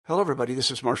Hello, everybody. This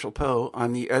is Marshall Poe.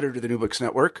 I'm the editor of the New Books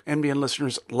Network. NBN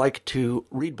listeners like to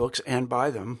read books and buy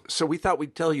them. So we thought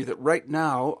we'd tell you that right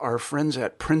now, our friends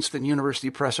at Princeton University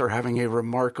Press are having a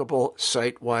remarkable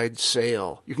site-wide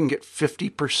sale. You can get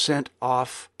 50%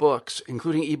 off books,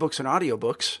 including ebooks and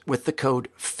audiobooks, with the code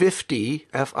 50,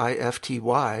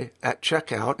 F-I-F-T-Y, at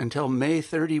checkout until May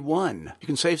 31. You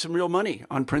can save some real money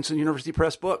on Princeton University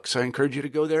Press books. I encourage you to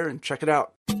go there and check it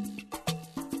out.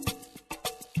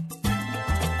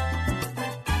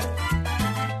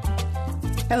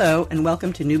 Hello, and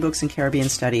welcome to New Books in Caribbean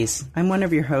Studies. I'm one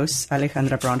of your hosts,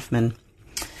 Alejandra Bronfman.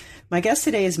 My guest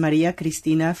today is Maria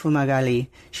Cristina Fumagalli.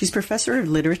 She's professor of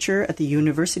literature at the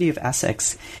University of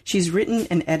Essex. She's written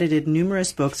and edited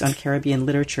numerous books on Caribbean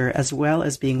literature, as well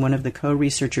as being one of the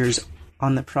co-researchers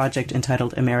on the project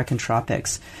entitled American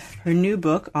Tropics. Her new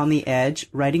book, On the Edge,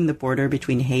 Writing the Border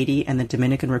Between Haiti and the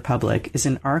Dominican Republic, is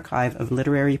an archive of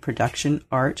literary production,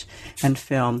 art, and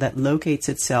film that locates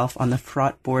itself on the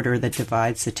fraught border that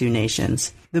divides the two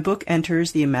nations. The book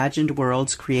enters the imagined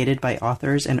worlds created by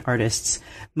authors and artists,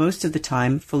 most of the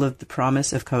time full of the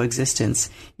promise of coexistence,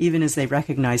 even as they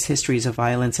recognize histories of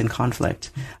violence and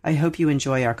conflict. I hope you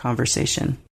enjoy our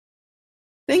conversation.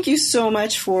 Thank you so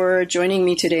much for joining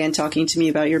me today and talking to me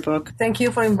about your book. Thank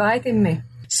you for inviting me.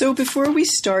 So before we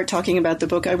start talking about the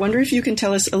book, I wonder if you can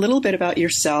tell us a little bit about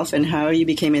yourself and how you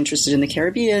became interested in the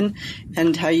Caribbean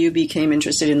and how you became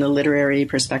interested in the literary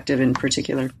perspective in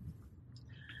particular.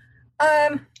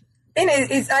 I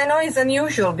know it's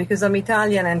unusual because I'm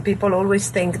Italian and people always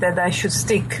think that I should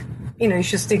stick. You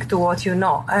should stick to what you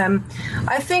know.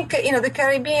 I think, the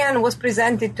Caribbean was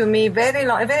presented to me a very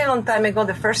long time ago.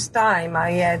 The first time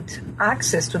I had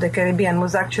access to the Caribbean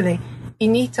was actually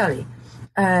in Italy,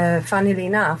 funnily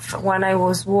enough, when I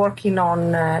was working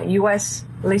on U.S.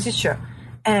 literature.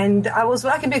 And I was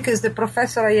lucky because the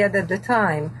professor I had at the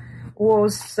time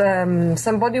was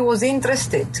somebody who was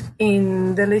interested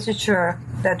in the literature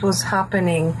that was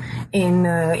happening in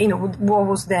what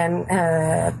was then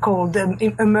called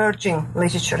emerging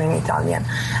literature in Italian.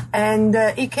 And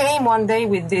he came one day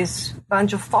with this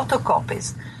bunch of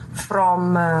photocopies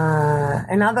from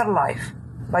Another Life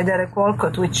by Derek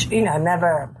Walcott, which I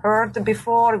never heard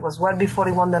before. It was well before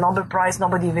he won the Nobel Prize.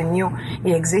 Nobody even knew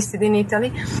he existed in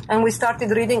Italy. And we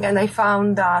started reading, and I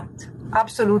found that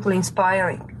absolutely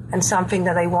inspiring and something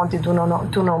that I wanted to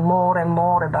know more and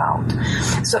more about.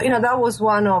 So, that was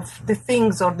one of the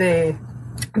things or the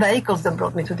vehicles that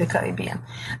brought me to the Caribbean.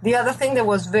 The other thing that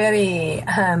was very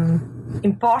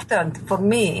important for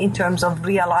me in terms of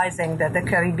realizing that the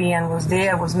Caribbean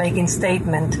was making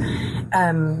statements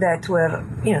that were,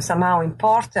 somehow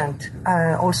important,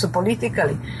 also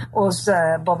politically, was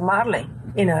Bob Marley.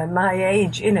 At my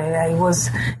age, it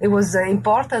was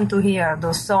important to hear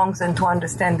those songs and to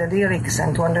understand the lyrics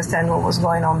and to understand what was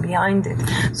going on behind it.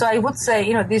 So I would say,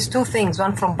 these two things,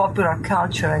 one from popular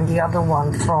culture and the other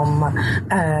one from,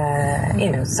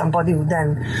 somebody who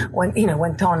then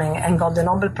went on and got the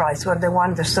Nobel Prize, were the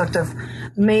ones that sort of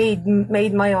made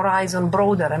my horizon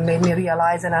broader and made me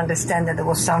realize and understand that there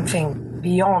was something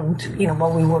beyond,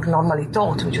 what we were normally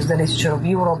taught, which is the literature of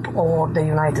Europe or the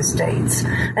United States.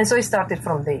 And so it started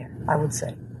from there, I would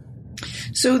say.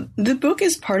 So the book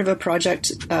is part of a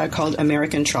project called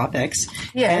American Tropics.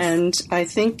 Yes. And I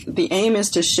think the aim is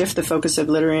to shift the focus of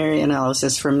literary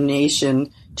analysis from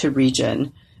nation to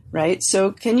region, right?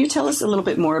 So can you tell us a little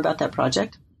bit more about that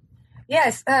project?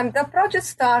 Yes, the project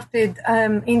started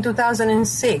in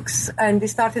 2006, and it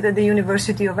started at the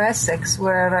University of Essex,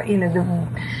 where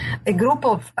a group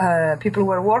of people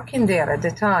were working there at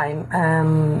the time,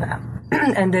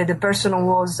 and the person who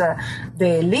was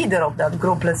the leader of that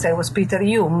group, let's say, was Peter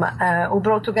Hume, who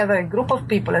brought together a group of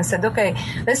people and said, okay,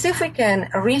 let's see if we can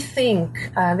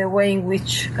rethink the way in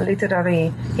which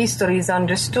literary history is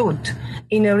understood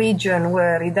in a region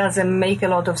where it doesn't make a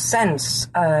lot of sense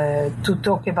to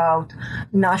talk about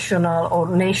national or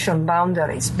nation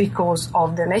boundaries because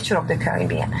of the nature of the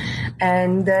Caribbean.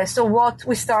 And so what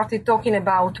we started talking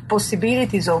about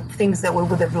possibilities of things that we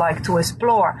would have liked to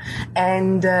explore.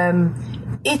 And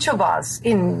each of us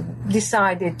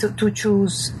decided to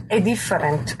choose a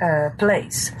different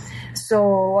place.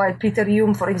 So Peter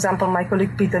Hume, for example, my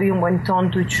colleague Peter Hume went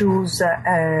on to choose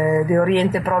the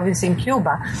Oriente province in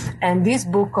Cuba. And this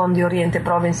book on the Oriente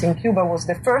province in Cuba was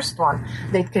the first one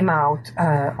that came out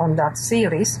on that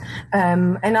series.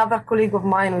 Another colleague of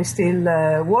mine who is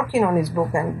still working on his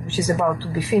book, and which is about to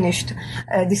be finished,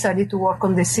 decided to work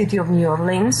on the city of New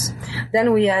Orleans.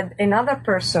 Then we had another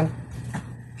person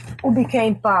who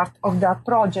became part of that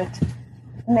project,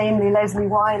 namely Leslie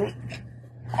Wiley,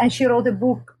 And she wrote a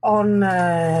book on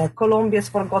Colombia's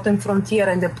Forgotten Frontier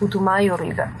and the Putumayo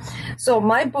River. So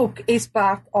my book is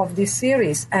part of this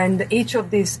series, and each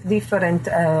of these different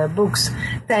books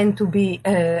tend to be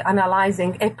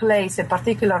analyzing a place, a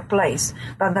particular place,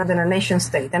 rather than a nation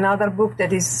state. Another book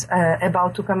that is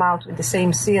about to come out with the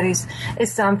same series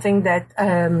is something that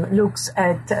looks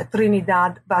at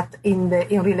Trinidad, but in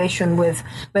relation with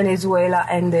Venezuela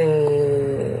and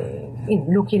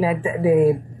looking at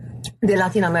the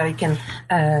Latin American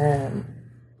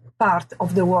part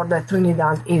of the world that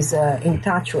Trinidad is in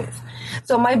touch with.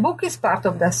 So my book is part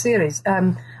of that series.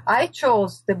 I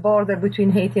chose the border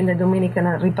between Haiti and the Dominican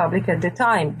Republic at the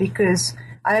time because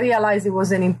I realized it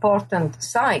was an important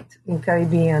site in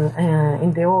Caribbean,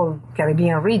 in the whole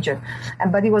Caribbean region,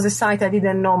 but it was a site I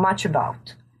didn't know much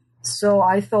about. So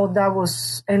I thought that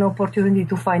was an opportunity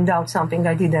to find out something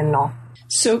I didn't know.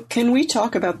 So can we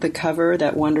talk about the cover,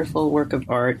 that wonderful work of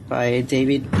art by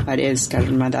David Paredes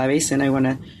Calmadaves? And I want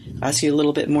to ask you a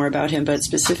little bit more about him, but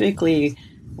specifically,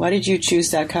 why did you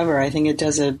choose that cover? I think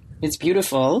it's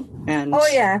beautiful. And oh,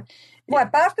 yeah. Well,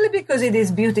 partly because it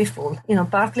is beautiful,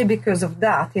 partly because of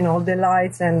that, the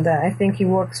lights, and I think it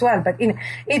works well. But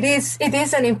it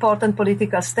is an important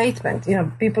political statement.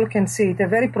 People can see it a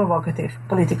very provocative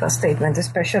political statement,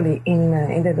 especially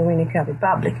in the Dominican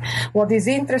Republic. What is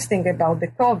interesting about the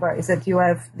cover is that you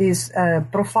have this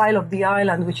profile of the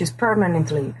island, which is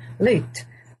permanently lit,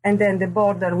 and then the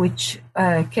border, which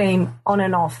came on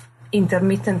and off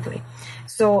intermittently.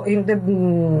 So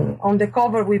on the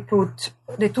cover we put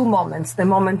the two moments, the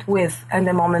moment with and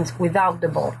the moment without the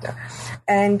border.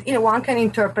 And one can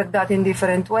interpret that in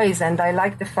different ways, and I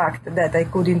like the fact that I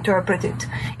could interpret it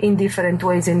in different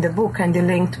ways in the book, and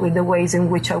linked with the ways in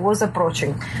which I was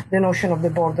approaching the notion of the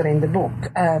border in the book.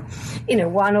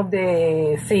 One of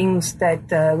the things that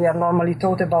we are normally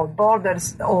taught about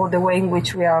borders, or the way in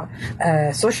which we are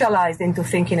socialized into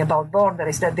thinking about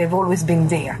borders, is that they've always been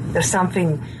there. There's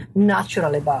something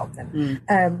natural about them.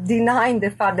 Denying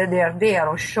the fact that they are there,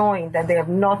 or showing that they have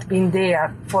not been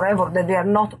there forever, that they are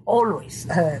not always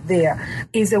there,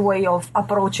 is a way of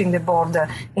approaching the border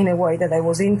in a way that I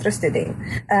was interested in.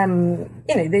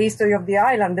 The history of the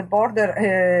island, the border,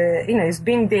 has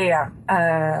been there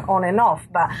on and off,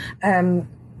 but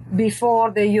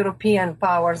before the European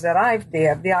powers arrived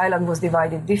there, the island was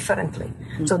divided differently.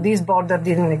 Mm-hmm. So this border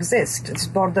didn't exist. This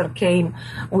border came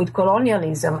with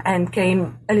colonialism and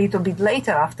came a little bit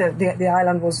later, after the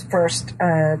island was first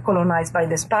colonized by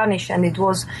the Spanish, and it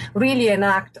was really an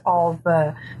act of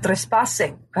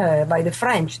trespassing by the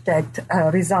French that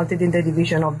resulted in the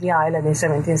division of the island in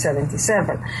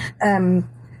 1777.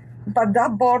 But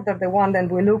that border, the one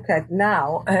that we look at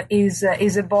now, is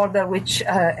a border which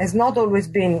has not always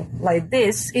been like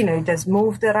this. It has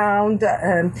moved around,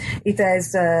 it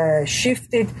has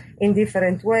shifted in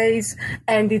different ways,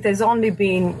 and it has only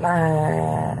been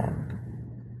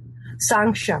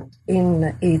sanctioned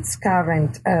in its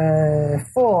current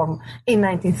form in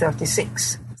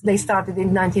 1936. They started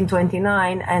in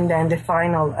 1929, and then the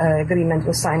final agreement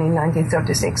was signed in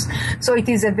 1936. So it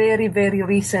is a very, very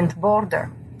recent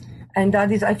border. And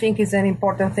that is, I think, is an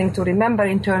important thing to remember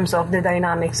in terms of the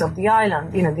dynamics of the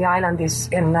island. The island is,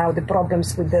 and now the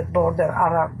problems with the border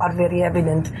are very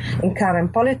evident in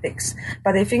current politics.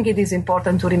 But I think it is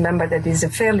important to remember that it is a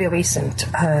fairly recent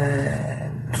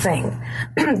thing.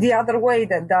 The other way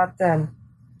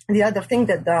the other thing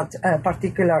that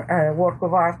particular work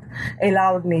of art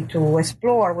allowed me to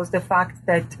explore was the fact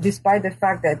that, despite the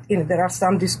fact that there are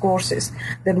some discourses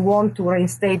that want to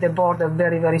reinstate the border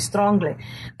very, very strongly,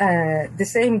 the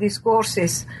same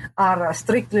discourses are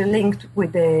strictly linked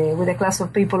with a class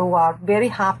of people who are very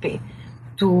happy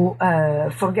to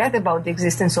forget about the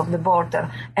existence of the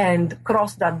border and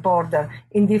cross that border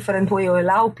in different ways, or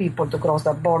allow people to cross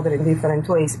that border in different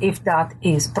ways if that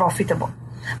is profitable.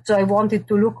 So I wanted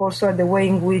to look also at the way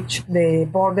in which the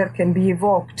border can be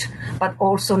evoked, but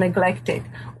also neglected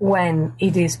when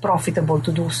it is profitable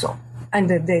to do so. And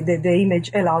the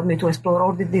image allowed me to explore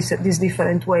all these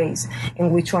different ways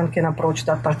in which one can approach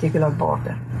that particular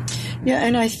border. Yeah,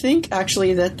 and I think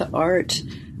actually that the art,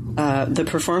 the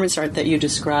performance art that you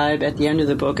describe at the end of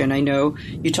the book, and I know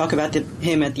you talk about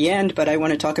him at the end, but I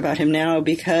want to talk about him now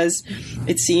because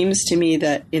it seems to me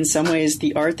that in some ways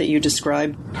the art that you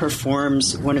describe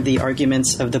performs one of the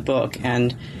arguments of the book.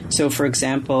 And so, for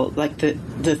example, like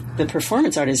the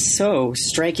performance art is so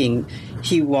striking.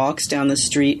 he walks down the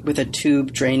street with a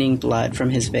tube draining blood from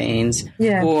his veins,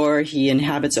 or he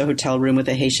inhabits a hotel room with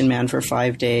a Haitian man for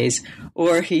 5 days,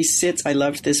 or he sits, I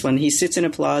loved this one, he sits in a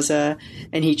plaza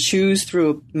and he chews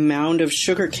through a mound of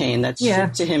sugarcane that's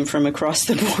shipped to him from across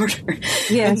the border.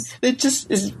 Yes. It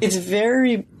just is,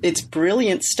 it's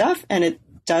brilliant stuff, and it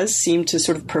does seem to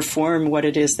sort of perform what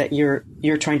it is that you're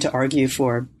trying to argue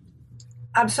for.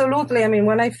 Absolutely. I mean,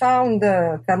 when I found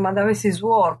Carmen Davis's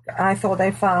work, I thought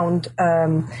I found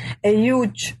a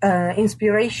huge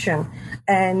inspiration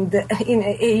and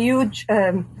a huge,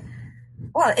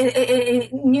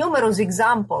 numerous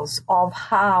examples of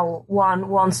how one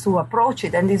wants to approach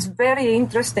it. And it's very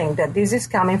interesting that this is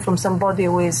coming from somebody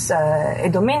who is a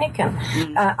Dominican.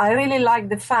 I really like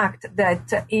the fact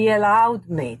that he allowed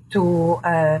me to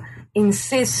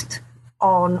insist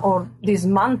on or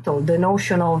dismantle the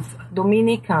notion of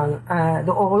Dominican,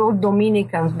 all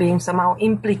Dominicans being somehow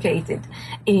implicated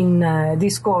in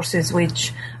discourses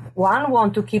which one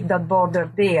want to keep that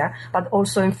border there, but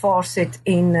also enforce it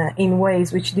in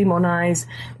ways which demonize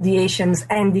the Haitians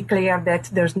and declare that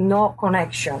there's no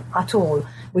connection at all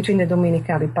between the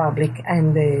Dominican Republic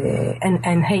and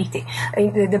Haiti.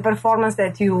 The performance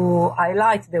that you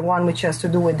highlight, the one which has to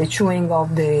do with the chewing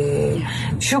of the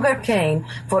sugar cane,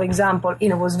 for example,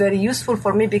 was very useful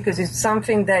for me because it's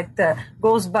something that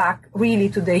goes back really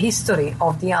to the history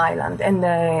of the island and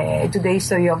to the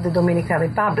history of the Dominican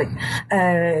Republic.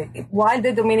 While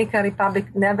the Dominican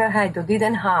Republic never had or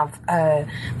didn't have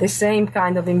the same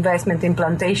kind of investment in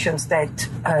plantations that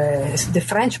the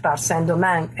French part,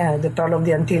 Saint-Domingue, the Pearl of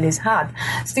the Antilles had,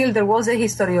 still there was a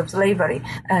history of slavery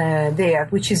there,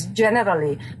 which is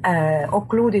generally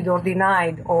occluded or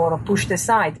denied or pushed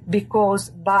aside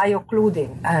because by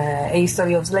occluding a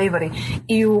history of slavery,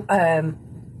 you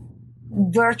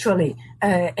virtually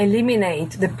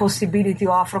eliminate the possibility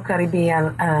of Afro-Caribbean,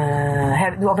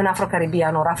 of an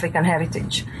Afro-Caribbean or African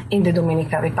heritage in the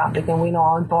Dominican Republic, and we know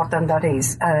how important that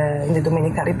is in the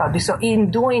Dominican Republic. So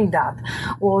in doing that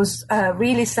was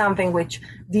really something which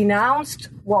denounced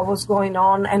what was going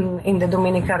on in the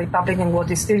Dominican Republic and what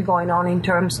is still going on in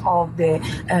terms of the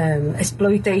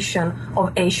exploitation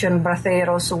of Asian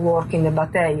braceros who work in the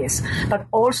batalles, but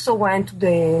also went to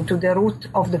the root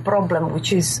of the problem,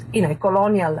 which is a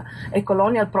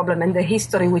colonial problem and the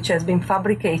history which has been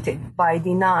fabricated by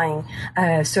denying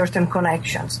certain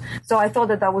connections. So I thought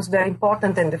that was very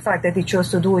important, and the fact that he chose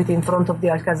to do it in front of the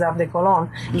Alcazar de Colón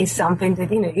is something that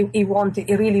he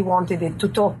really wanted it to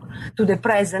talk to the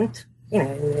present,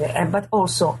 but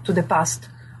also to the past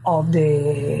of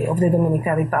the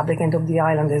Dominican Republic and of the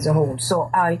island as a whole. So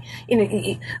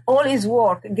all his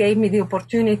work gave me the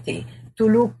opportunity to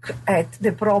look at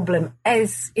the problem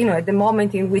as, at the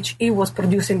moment in which he was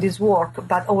producing this work,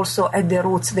 but also at the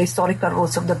roots, the historical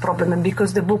roots of the problem. And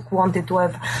because the book wanted to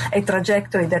have a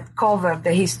trajectory that covered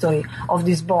the history of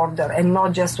this border and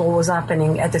not just what was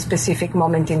happening at a specific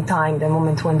moment in time, the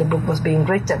moment when the book was being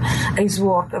written, his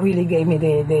work really gave me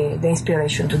the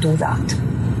inspiration to do that.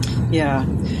 Yeah.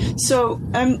 So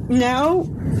now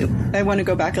I want to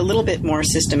go back a little bit more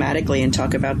systematically and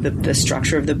talk about the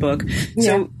structure of the book. Yeah.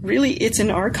 So really, it's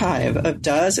an archive of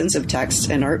dozens of texts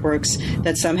and artworks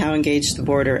that somehow engage the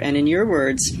border. And in your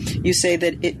words, you say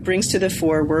that it brings to the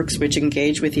fore works which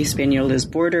engage with Hispaniola's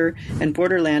border and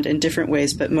borderland in different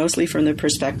ways, but mostly from the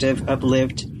perspective of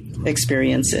lived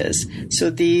experiences. So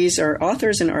these are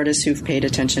authors and artists who've paid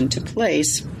attention to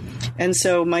place. And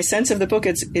so my sense of the book,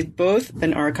 it's both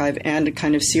an archive and a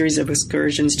kind of series of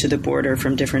excursions to the border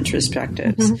from different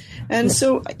perspectives. Mm-hmm. And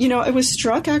so, I was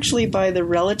struck actually by the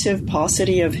relative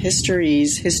paucity of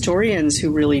historians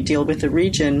who really deal with the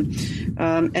region.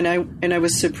 And I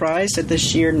was surprised at the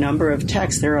sheer number of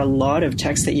texts. There are a lot of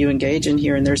texts that you engage in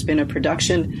here, and there's been a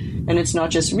production, and it's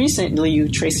not just recently, you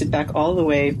trace it back all the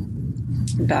way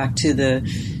back to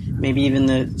maybe even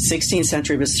the 16th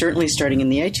century, but certainly starting in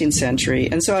the 18th century.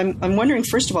 And so I'm wondering,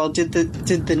 first of all, did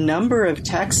the number of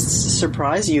texts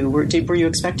surprise you? Were you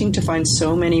expecting to find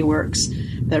so many works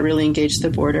that really engaged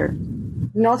the border?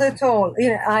 Not at all.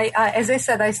 I as I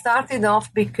said, I started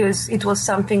off because it was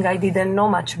something I didn't know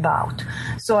much about.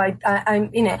 So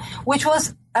which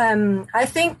was, I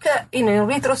think, in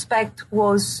retrospect,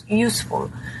 was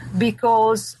useful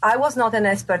because I was not an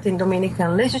expert in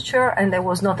Dominican literature and I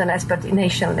was not an expert in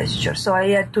Haitian literature. So I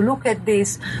had to look at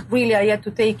this. Really, I had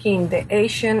to take in the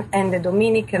Haitian and the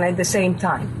Dominican at the same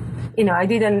time. I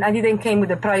didn't came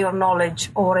with a prior knowledge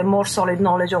or a more solid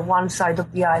knowledge of one side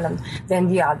of the island than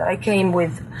the other. I came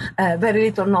with very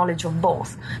little knowledge of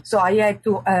both. So I had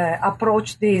to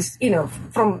approach this,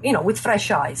 with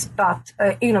fresh eyes, but,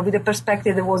 with the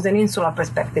perspective, there was an insular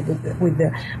perspective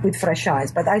with fresh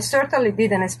eyes. But I certainly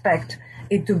didn't expect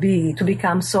it to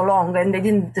become so long, and they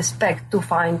didn't expect to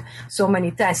find so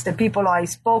many tests. The people I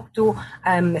spoke to,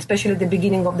 especially at the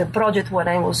beginning of the project when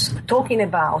I was talking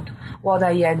about what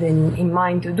I had in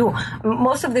mind to do,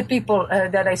 most of the people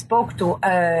that I spoke to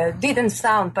didn't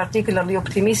sound particularly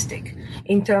optimistic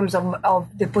in terms of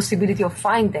the possibility of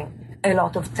finding a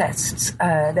lot of tests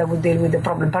that would deal with the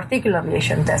problem, particularly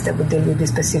Asian tests that would deal with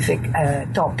this specific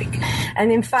topic.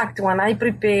 And in fact, when I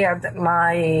prepared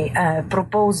my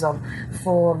proposal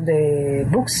for the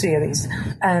book series,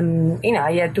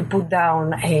 I had to put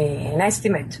down an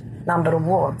estimate number of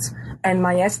words, and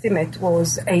my estimate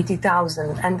was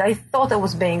 80,000, and I thought I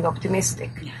was being optimistic.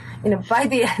 By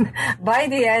the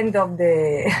end of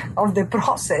the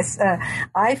process,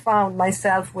 I found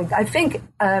myself with, I think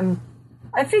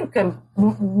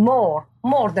more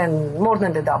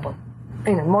than the double,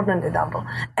 more than the double.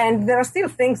 And there are still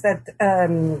things that,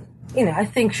 I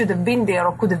think should have been there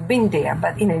or could have been there,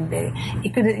 but,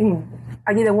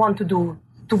 I didn't want to do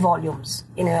 2 volumes,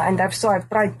 and so I've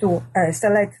tried to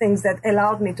select things that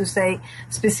allowed me to say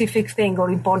specific thing or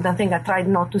important thing. I tried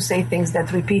not to say things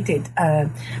that repeated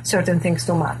certain things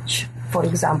too much, for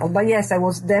example. But yes, I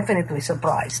was definitely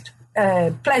surprised,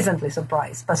 pleasantly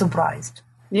surprised, but surprised.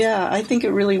 Yeah, I think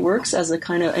it really works as a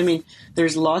kind of,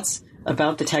 there's lots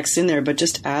about the text in there, but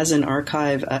just as an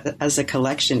archive, as a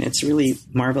collection, it's really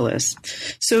marvelous.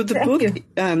 So the book,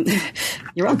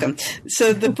 you're welcome.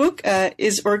 So the book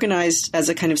is organized as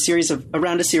a kind of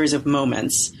around a series of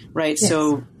moments, right? Yes.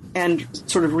 So, and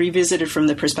sort of revisited from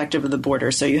the perspective of the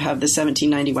border. So you have the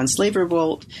 1791 slave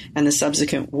revolt and the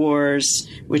subsequent wars,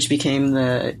 which became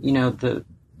the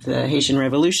Haitian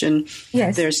Revolution.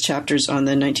 Yes. There's chapters on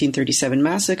the 1937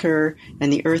 massacre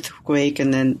and the earthquake,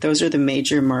 and then those are the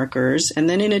major markers. And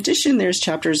then in addition, there's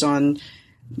chapters on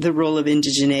the role of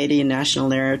indigeneity in national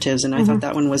narratives, and I thought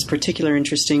that one was particularly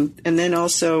interesting. And then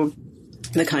also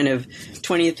the kind of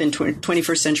 20th and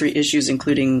 21st century issues,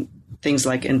 including things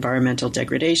like environmental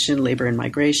degradation, labor and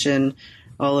migration,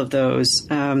 all of those.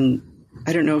 I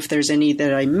don't know if there's any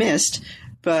that I missed,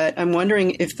 but I'm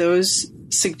wondering if those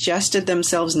suggested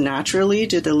themselves naturally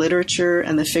to the literature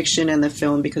and the fiction and the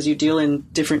film, because you deal in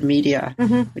different media,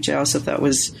 which I also thought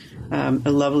was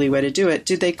a lovely way to do it.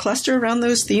 Did they cluster around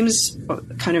those themes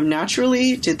kind of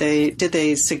naturally? Did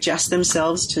they suggest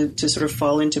themselves to sort of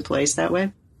fall into place that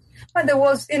way? But there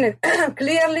was,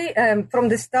 clearly from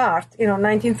the start,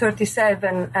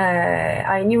 1937,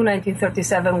 I knew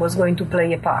 1937 was going to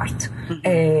play a part,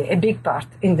 a big part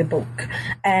in the book.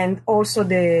 And also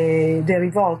the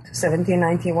revolt,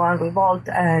 1791 revolt,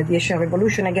 the Haitian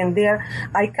Revolution. Again, there,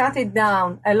 I cut it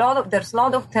down. There's a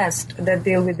lot of tests that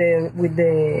deal with the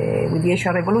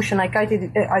Haitian Revolution. I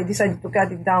decided to cut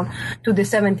it down to the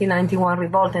 1791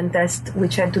 revolt and test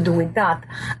which had to do with that.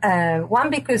 One,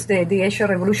 because the Haitian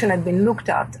Revolution had been looked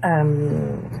at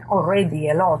already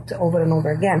a lot over and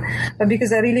over again, but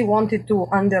because I really wanted to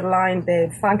underline the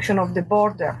function of the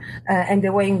border and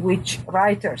the way in which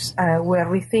writers were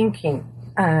rethinking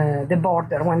the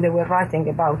border when they were writing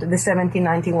about the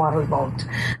 1791 revolt.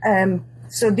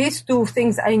 So these 2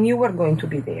 things I knew were going to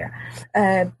be there.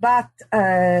 But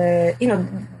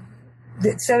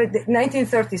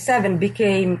 1937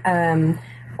 became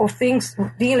or things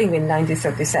dealing with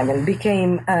 1937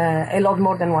 became a lot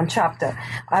more than one chapter.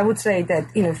 I would say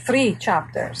that 3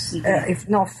 chapters, if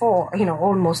not 4,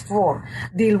 almost 4,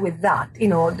 deal with that.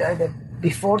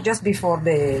 Just before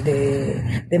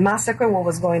the massacre, what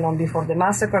was going on before the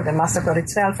massacre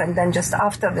itself, and then just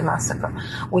after the massacre,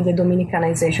 with the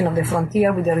Dominicanization of the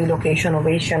frontier, with the relocation of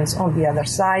Haitians on the other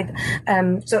side.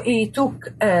 So it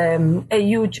took a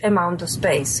huge amount of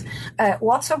space.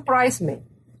 What surprised me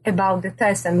about the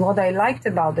test and what I liked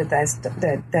about the test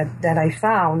that I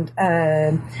found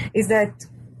is that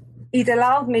it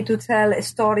allowed me to tell a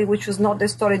story which was not the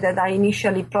story that I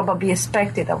initially probably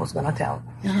expected I was going to tell.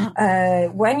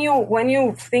 When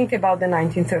you think about the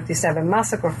 1937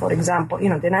 massacre, for example, the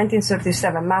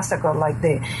 1937 massacre, like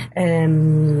the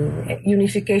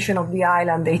unification of the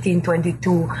island, 1822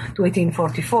 to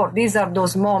 1844, these are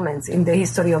those moments in the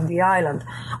history of the island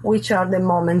which are the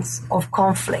moments of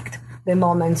conflict. the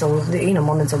moments of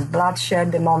moments of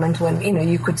bloodshed, the moment when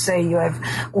you could say you have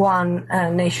one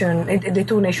nation, the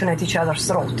two nations at each other's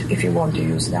throat, if you want to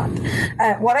use that.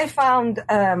 What I found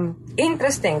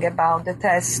interesting about the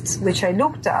tests which I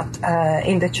looked at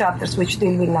in the chapters which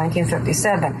deal with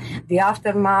 1937, the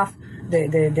aftermath,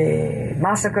 the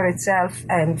massacre itself,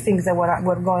 and things that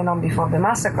were going on before the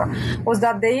massacre, was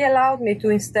that they allowed me to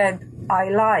instead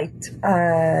highlight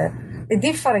a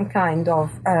different kind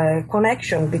of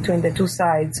connection between the two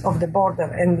sides of the border,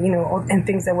 and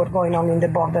things that were going on in the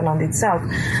borderland itself.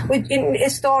 In a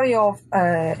story of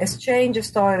exchange, a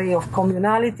story of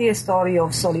communality, a story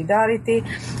of solidarity,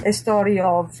 a story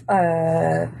of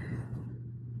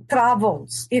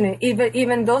travels,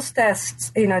 even those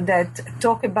tests, that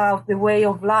talk about the way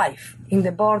of life in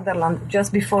the borderland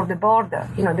just before the border,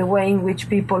 the way in which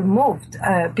people moved,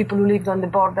 people who lived on the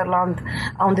borderland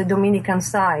on the Dominican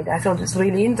side. I thought it was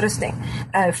really interesting.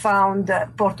 I found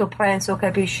Port-au-Prince or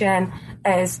Cap-Haïtien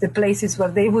as the places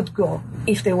where they would go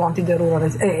if they wanted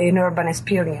an urban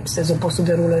experience as opposed to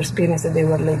the rural experience that they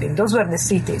were living. Those were the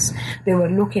cities they were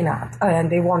looking at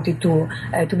and they wanted to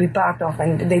be part of,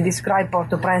 and they described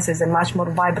Port-au-Prince as a much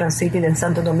more vibrant city than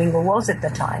Santo Domingo was at the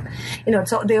time.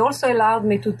 So they also allowed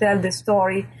me to tell the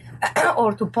story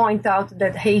or to point out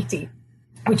that Haiti,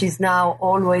 which is now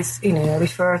always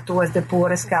referred to as the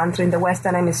poorest country in the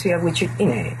Western Hemisphere, which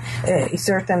it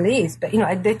certainly is, but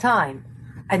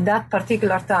at that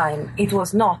particular time, it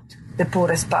was not the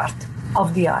poorest part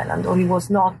of the island, or it was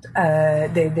not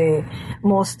the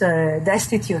most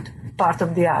destitute part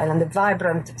of the island. The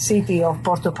vibrant city of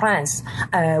Port-au-Prince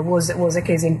was a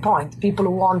case in point. People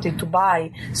who wanted to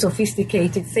buy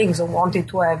sophisticated things or wanted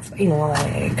to have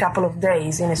a couple of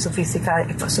days in a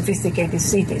sophisticated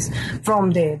cities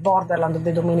from the borderland of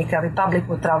the Dominican Republic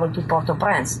would travel to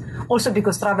Port-au-Prince. Also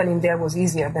because traveling there was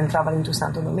easier than traveling to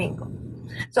Santo Domingo.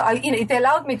 So it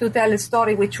allowed me to tell a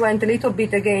story which went a little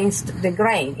bit against the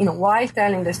grain, while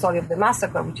telling the story of the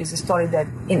massacre, which is a story that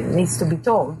needs to be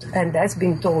told and has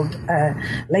been told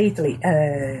lately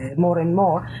more and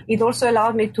more. It also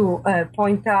allowed me to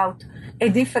point out a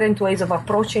different ways of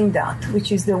approaching that,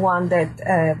 which is the one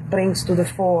that brings to the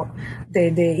fore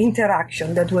the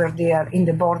interaction that were there in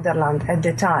the borderland at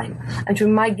the time, and which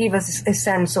might give us a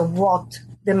sense of what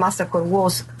the massacre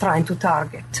was trying to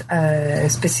target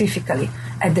specifically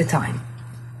at the time.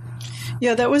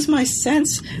 Yeah, that was my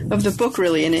sense of the book,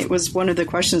 really, and it was one of the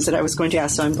questions that I was going to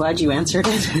ask, so I'm glad you answered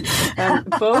it.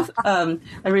 I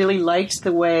really liked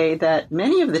the way that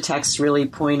many of the texts really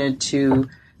pointed to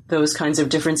those kinds of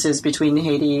differences between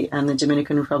Haiti and the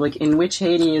Dominican Republic, in which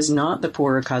Haiti is not the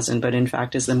poorer cousin, but in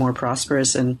fact is the more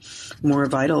prosperous and more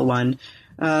vital one.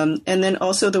 And then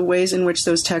also the ways in which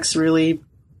those texts really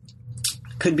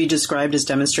could be described as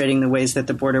demonstrating the ways that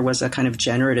the border was a kind of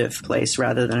generative place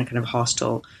rather than a kind of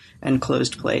hostile and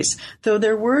closed place. Though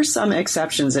there were some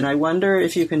exceptions, and I wonder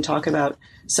if you can talk about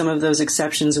some of those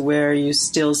exceptions where you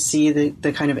still see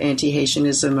the kind of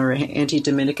anti-Haitianism or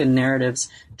anti-Dominican narratives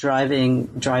driving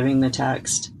the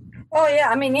text. Oh, yeah.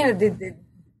 I mean,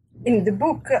 in the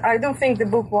book, I don't think the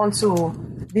book wants to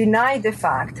deny the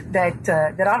fact that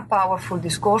there are powerful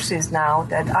discourses now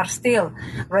that are still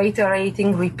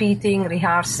reiterating, repeating,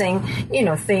 rehearsing,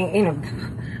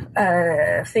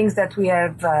 things that we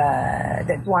have,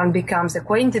 that one becomes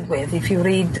acquainted with. If you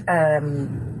read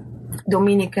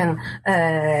Dominican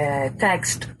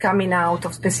text coming out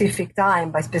of specific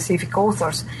time by specific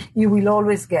authors, you will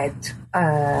always get,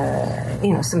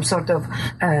 some sort of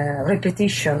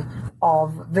repetition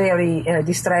of very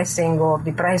distressing or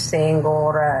depressing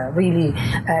or really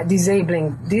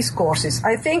disabling discourses.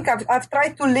 I think I've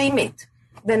tried to limit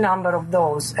the number of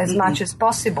those as much as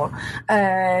possible,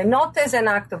 not as an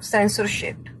act of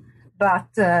censorship, but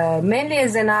mainly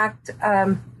as an act.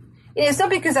 It's not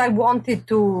because I wanted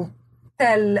to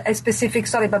tell a specific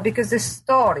story, but because the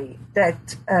story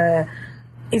that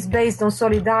is based on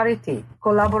solidarity,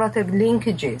 collaborative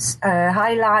linkages,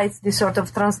 highlights the sort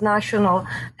of transnational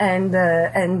and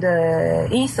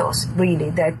ethos really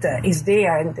that is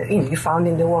there, and you found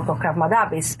in the work of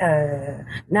Karmadabis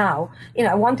now.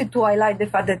 I wanted to highlight the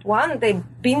fact that one, they've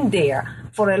been there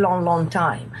for a long, long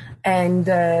time, and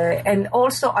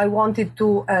also I wanted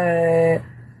to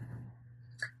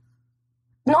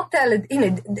not tell it,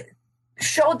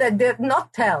 show that they're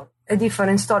not tell a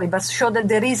different story, but show that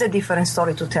there is a different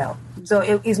story to tell. So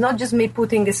it's not just me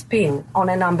putting a spin on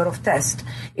a number of tests.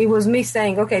 It was me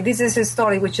saying, okay, this is a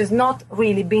story which has not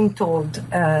really been told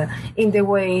in the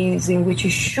ways in which it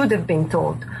should have been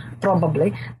told,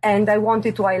 probably. And I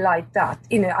wanted to highlight that.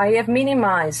 I have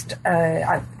minimized,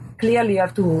 clearly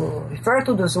have to refer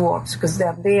to those works because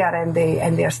they're there and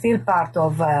they are still part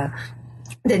of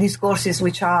the discourses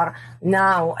which are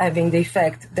now having the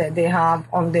effect that they have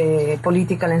on the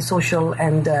political and social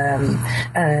and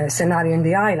scenario in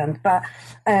the island. But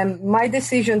my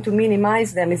decision to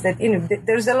minimize them is that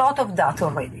there's a lot of that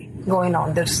already going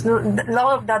on. There's a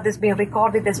lot of that that's being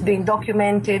recorded, that's being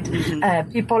documented.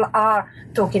 Mm-hmm. People are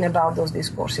talking about those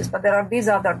discourses, but there are these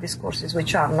other discourses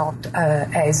which are not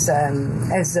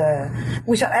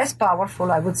which are as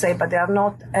powerful, I would say, but they are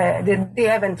not. They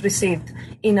haven't received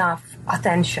enough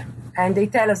attention. And they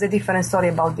tell us a different story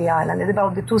about the island and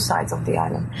about the two sides of the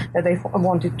island that I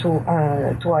wanted to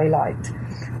highlight.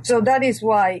 So that is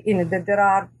why that there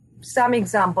are some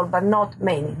examples, but not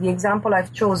many. The example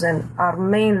I've chosen are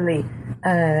mainly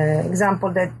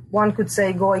examples that one could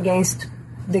say go against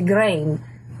the grain.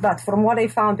 But from what I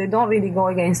found, they don't really go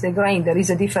against the grain. There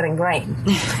is a different grain.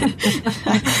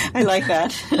 I like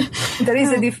that. There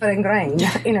is a different grain,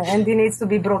 and it needs to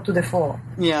be brought to the fore.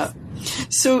 Yeah.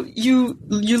 So you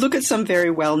look at some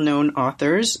very well-known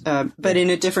authors, but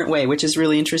in a different way, which is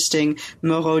really interesting.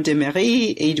 Moreau de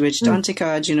Mery, Edwidge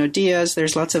Danticat, Junot Díaz,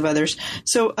 there's lots of others.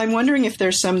 So I'm wondering if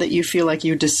there's some that you feel like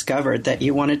you discovered that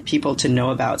you wanted people to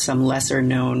know about, some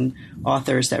lesser-known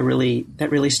authors that really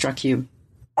struck you.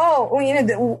 Oh,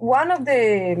 one of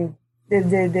the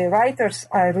writers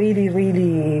I really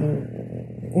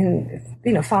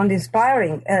found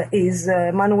inspiring is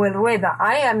Manuel Rueda.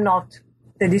 I am not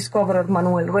the discoverer of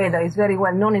Manuel Rueda. He's very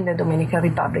well known in the Dominican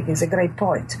Republic. He's a great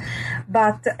poet.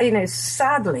 But,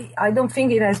 sadly, I don't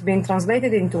think it has been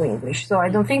translated into English. So I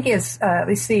don't think he has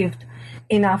received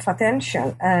enough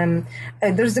attention.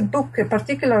 There's a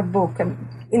particular book.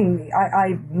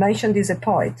 I mentioned he's a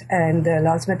poet, and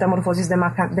Las Metamorphoses de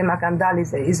Macandal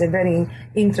is a very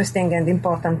interesting and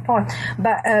important poet.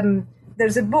 But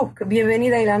there's a book,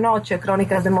 Bienvenida y la Noche,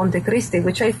 Crónicas de Montecristi,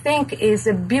 which I think is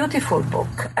a beautiful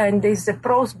book, and is a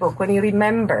prose book when he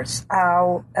remembers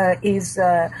how his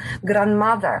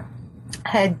grandmother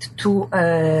had to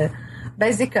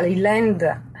basically lend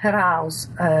her house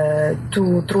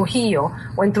to Trujillo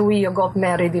when Trujillo got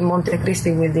married in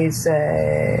Montecristi with his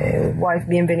wife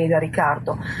Bienvenida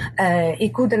Ricardo. He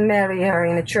couldn't marry her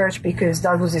in a church because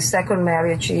that was his second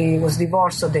marriage. He was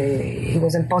divorced, so it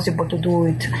was impossible to do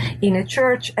it in a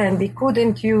church, and he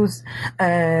couldn't use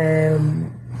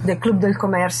the Club del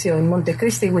Comercio in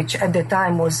Montecristi, which at the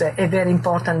time was a very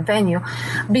important venue,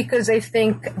 because I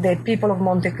think the people of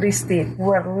Montecristi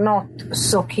were not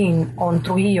so keen on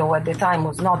Trujillo at the time,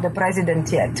 was not the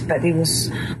president yet, but he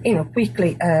was,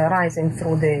 quickly rising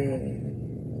through the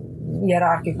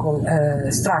hierarchical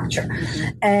structure.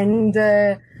 And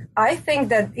I think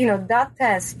that, that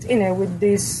test, with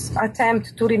this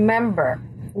attempt to remember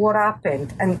what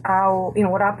happened and how,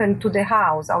 what happened to the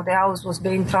house, how the house was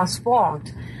being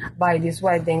transformed by this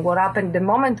wedding, what happened the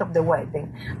moment of the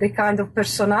wedding, the kind of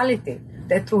personality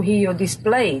that Trujillo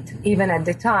displayed even at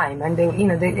the time, and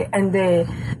the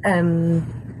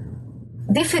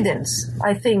diffidence,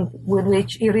 I think, with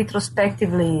which he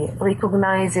retrospectively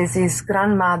recognizes his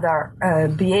grandmother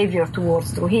behavior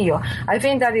towards Trujillo. I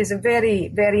think that is a very,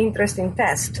 very interesting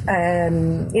test,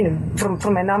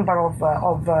 from a number of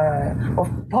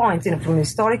points. From a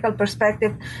historical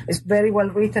perspective, it's very well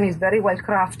written, it's very well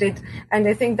crafted, and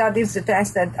I think that is the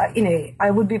test that I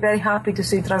would be very happy to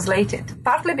see translated.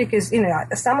 Partly because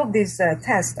some of these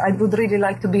tests I would really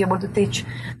like to be able to teach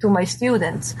to my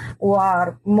students who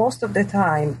are most of the time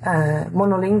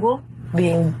monolingual.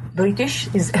 Being British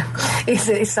is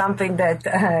something that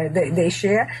they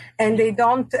share, and they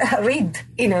don't read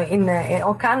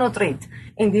or cannot read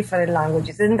in different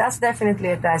languages, and that's definitely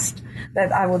a test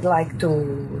that I would like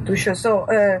to show. So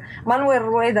Manuel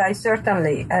Rueda is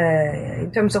certainly,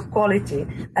 in terms of quality,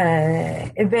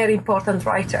 a very important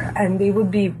writer, and it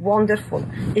would be wonderful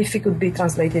if he could be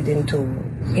translated into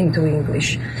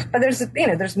English. But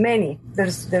there's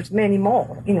many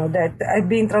more that have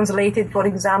been translated, for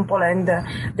example, and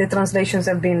the translations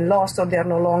have been lost or they are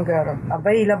no longer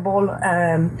available.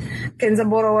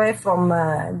 Kenzaburo Oe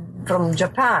from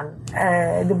Japan,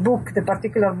 the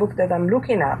particular book that I'm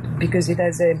looking at, because it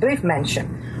has a brief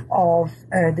mention of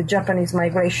the Japanese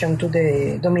migration to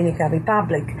the Dominican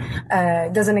Republic,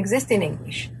 doesn't exist in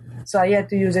English. So I had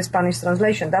to use a Spanish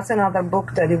translation. That's another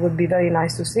book that it would be very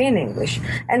nice to see in English.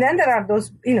 And then there are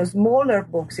those, smaller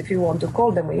books, if you want to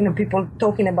call them, people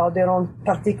talking about their own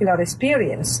particular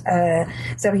experience.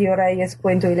 Sergio Reyes,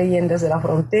 Cuento y Leyendas de la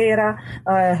Frontera,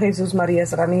 Jesús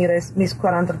Marías Ramírez, Mis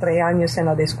 43 años en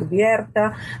la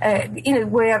descubierta,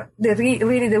 where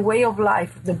really the way of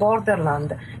life, the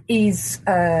borderland, is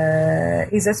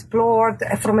explored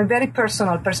from a very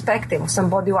personal perspective,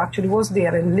 somebody who actually was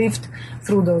there and lived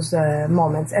through those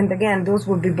moments. And again, those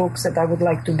would be books that I would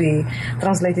like to be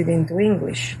translated into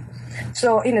English.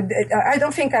 So, I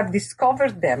don't think I've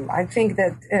discovered them. I think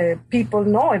that people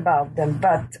know about them,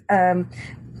 but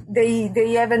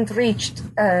they haven't reached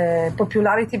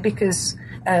popularity because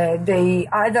they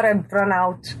either have run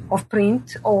out of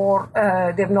print or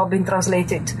they've not been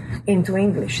translated into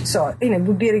English. So, it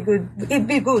would be good. It'd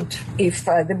be good if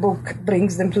the book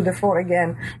brings them to the fore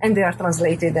again and they are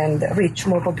translated and reach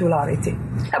more popularity.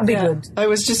 That'd be good. I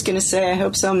was just going to say, I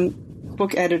hope some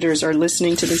book editors are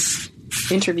listening to this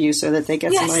interview so that they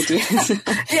get some ideas.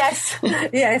 yes,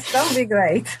 that would be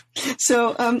great.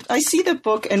 So I see the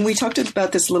book, and we talked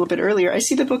about this a little bit earlier, I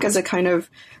see the book as a kind of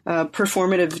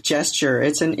performative gesture.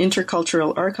 It's an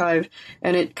intercultural archive,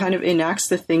 and it kind of enacts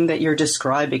the thing that you're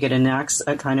describing. It enacts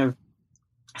a kind of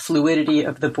fluidity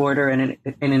of the border, and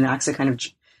it enacts a kind of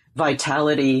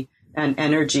vitality and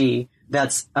energy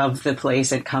that's of the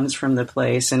place. It comes from the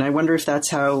place. And I wonder if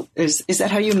that's is that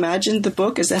how you imagined the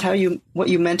book? Is that what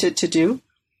you meant it to do?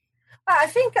 I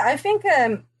think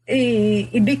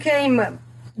it became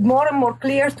more and more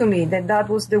clear to me that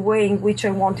was the way in which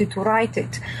I wanted to write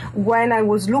it when I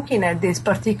was looking at these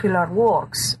particular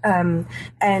works. And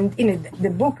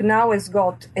the book now has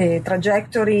got a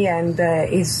trajectory and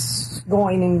is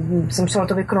going in some sort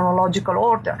of a chronological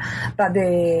order. But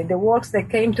the works that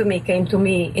came to me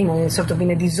in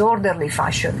a disorderly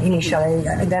fashion initially,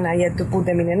 and then I had to put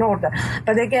them in an order.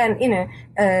 But again,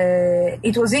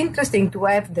 it was interesting to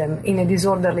have them in a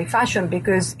disorderly fashion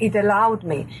because it allowed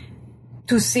me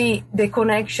to see the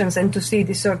connections and to see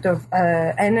the sort of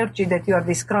energy that you are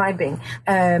describing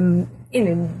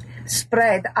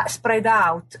spread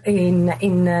out in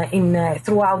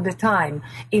throughout the time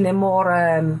in a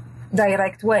more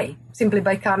direct way, simply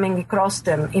by coming across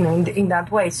them in that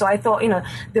way. So I thought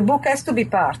the book has to be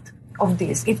part of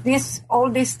this. If all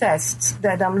these tests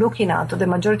that I'm looking at, or the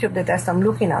majority of the tests I'm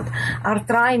looking at, are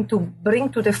trying to bring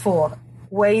to the fore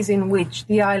ways in which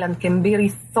the island can be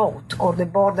rethought, or the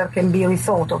border can be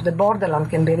rethought, or the borderland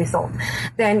can be rethought,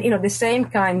 then the same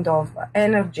kind of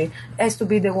energy has to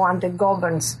be the one that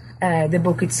governs the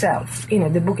book itself.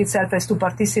 The book itself has to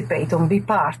participate and be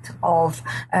part of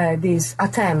this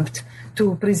attempt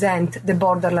to present the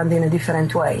borderland in a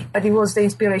different way. But it was the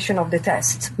inspiration of the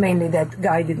tests mainly that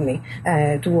guided me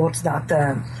towards that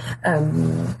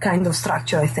kind of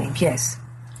structure, I think. Yes.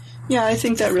 Yeah, I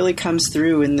think that really comes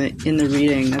through in the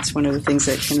reading. That's one of the things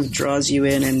that kind of draws you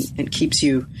in and keeps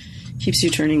you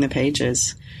turning the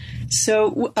pages.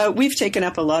 So we've taken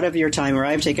up a lot of your time, or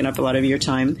I've taken up a lot of your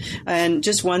time. And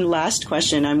just one last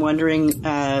question. I'm wondering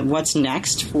what's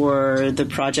next for the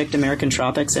project American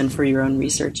Tropics and for your own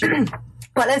research.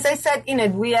 Well, as I said,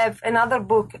 we have another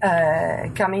book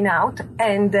coming out,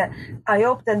 and I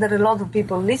hope that there are a lot of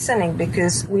people listening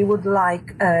because we would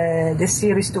like the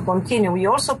series to continue. We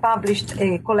also published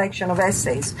a collection of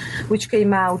essays which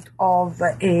came out of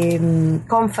a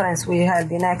conference we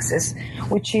held in Access,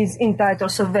 which is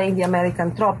entitled Surveying the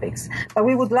American Tropics. But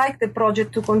we would like the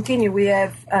project to continue. We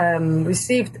have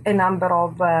received a number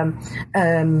of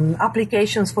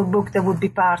applications for books that would be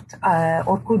part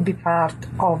or could be part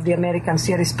of the American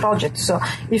series project. So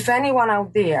if anyone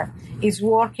out there is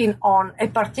working on a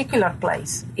particular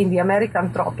place in the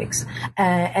American tropics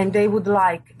and they would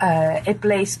like a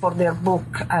place for their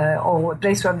book or a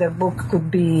place where their book could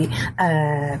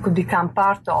become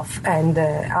part of and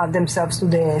add themselves to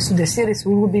the series,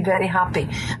 we would be very happy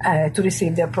to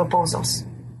receive their proposals.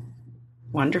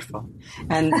 Wonderful.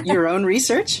 And your own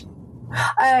research?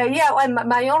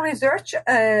 My own research,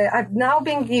 I've now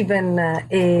been given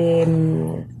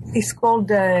it's called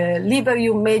the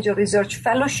Liberum Major Research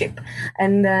Fellowship,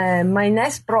 and my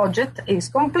next project is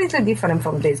completely different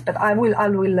from this. But I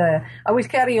will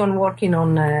carry on working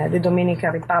on the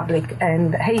Dominican Republic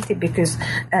and Haiti because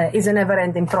it's a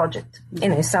never-ending project.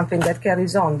 It's something that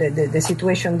carries on. The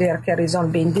situation there carries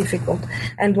on being difficult,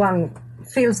 and one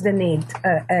feels the need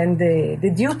and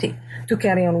the duty to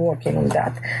carry on working on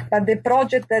that. But the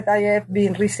project that I have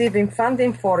been receiving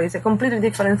funding for is a completely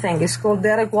different thing. It's called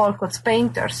Derek Walcott's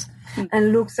Painters,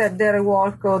 and looks at Derek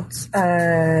Walcott's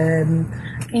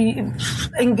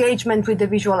engagement with the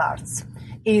visual arts.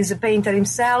 is a painter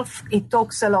himself. He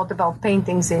talks a lot about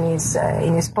paintings in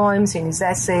his poems, in his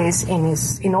essays,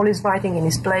 in all his writing, in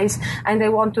his plays, and I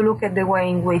want to look at the way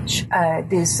in which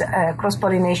this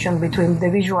cross-pollination between the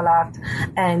visual art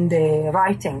and the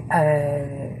writing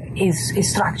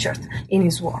is structured in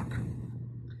his work.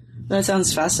 That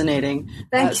sounds fascinating.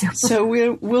 Thank you. So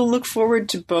we'll look forward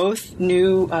to both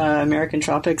new American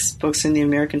Tropics books in the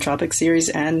American Tropics series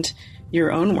and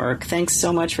your own work. Thanks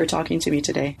so much for talking to me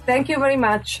today. Thank you very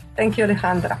much. Thank you,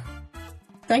 Alejandra.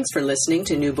 Thanks for listening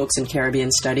to New Books in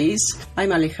Caribbean Studies. I'm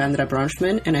Alejandra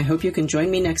Bronfman, and I hope you can join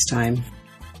me next time.